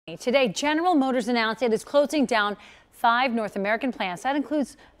Today, General Motors announced it is closing down 5 North American plants. That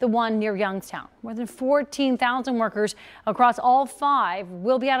includes the one near Youngstown. More than 14,000 workers across all 5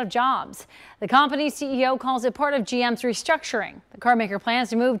 will be out of jobs. The company's CEO calls it part of GM's restructuring. The car maker plans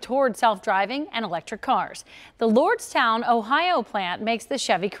to move toward self-driving and electric cars. The Lordstown, Ohio plant makes the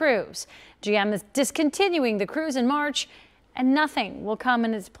Chevy Cruze. GM is discontinuing the Cruze in March, and nothing will come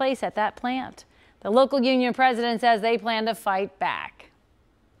in its place at that plant. The local union president says they plan to fight back.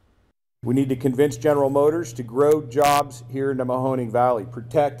 We need to convince General Motors to grow jobs here in the Mahoning Valley,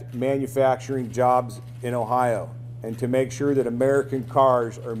 protect manufacturing jobs in Ohio, and to make sure that American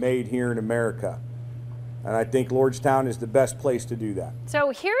cars are made here in America. And I think Lordstown is the best place to do that. So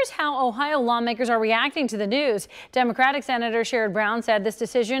here's how Ohio lawmakers are reacting to the news. Democratic Senator Sherrod Brown said this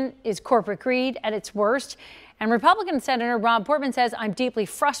decision is corporate greed at its worst. And Republican Senator Rob Portman says, I'm deeply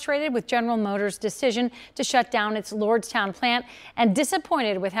frustrated with General Motors' decision to shut down its Lordstown plant and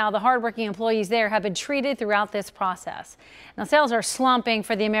disappointed with how the hardworking employees there have been treated throughout this process. Now, sales are slumping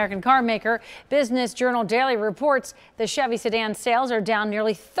for the American car maker. Business Journal Daily reports the Chevy sedan sales are down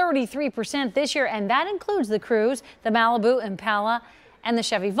nearly 33% this year, and that includes the Cruze, the Malibu, Impala, and the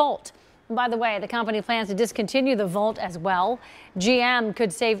Chevy Volt. By the way, the company plans to discontinue the Volt as well. GM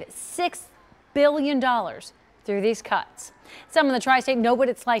could save $6 billion through these cuts. Some in the tri-state know what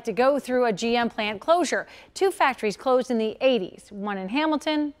it's like to go through a GM plant closure. 2 factories closed in the 80s, one in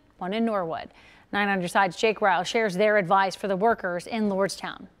Hamilton, one in Norwood. 9 on your side's Jake Ryle shares their advice for the workers in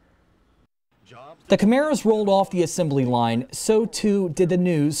Lordstown. The Camaros rolled off the assembly line, so too did the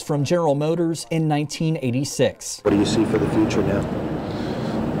news from General Motors in 1986. What do you see for the future now?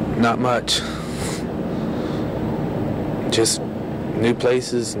 Not much. Just new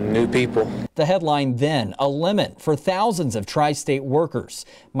places, new people. The headline then, a lemon for thousands of tri-state workers.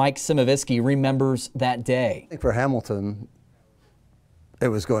 Mike Simovisky remembers that day. I think for Hamilton, it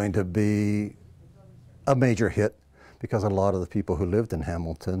was going to be a major hit because a lot of the people who lived in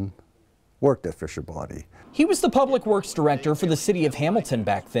Hamilton worked at Fisher Body. He was the public works director for the city of Hamilton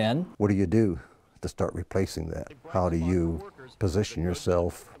back then. What do you do to start replacing that? How do you position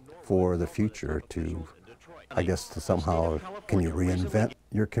yourself for the future to, I guess, to somehow, can you reinvent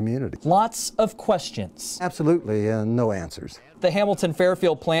your community? Lots of questions. Absolutely, and no answers. The Hamilton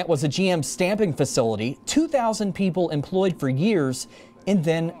Fairfield plant was a GM stamping facility, 2,000 people employed for years and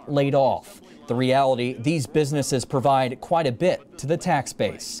then laid off. The reality, these businesses provide quite a bit to the tax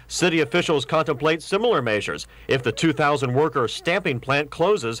base. City officials contemplate similar measures if the 2,000-worker stamping plant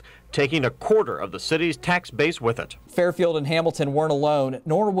closes, taking a quarter of the city's tax base with it. Fairfield and Hamilton weren't alone.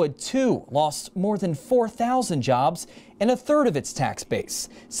 Norwood, too, lost more than 4,000 jobs and a third of its tax base.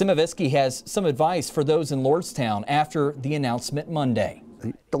 Simovisky has some advice for those in Lordstown after the announcement Monday.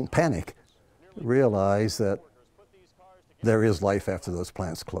 Don't panic. Realize that there is life after those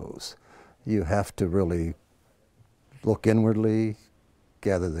plants close. You have to really look inwardly,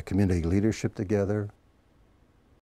 gather the community leadership together,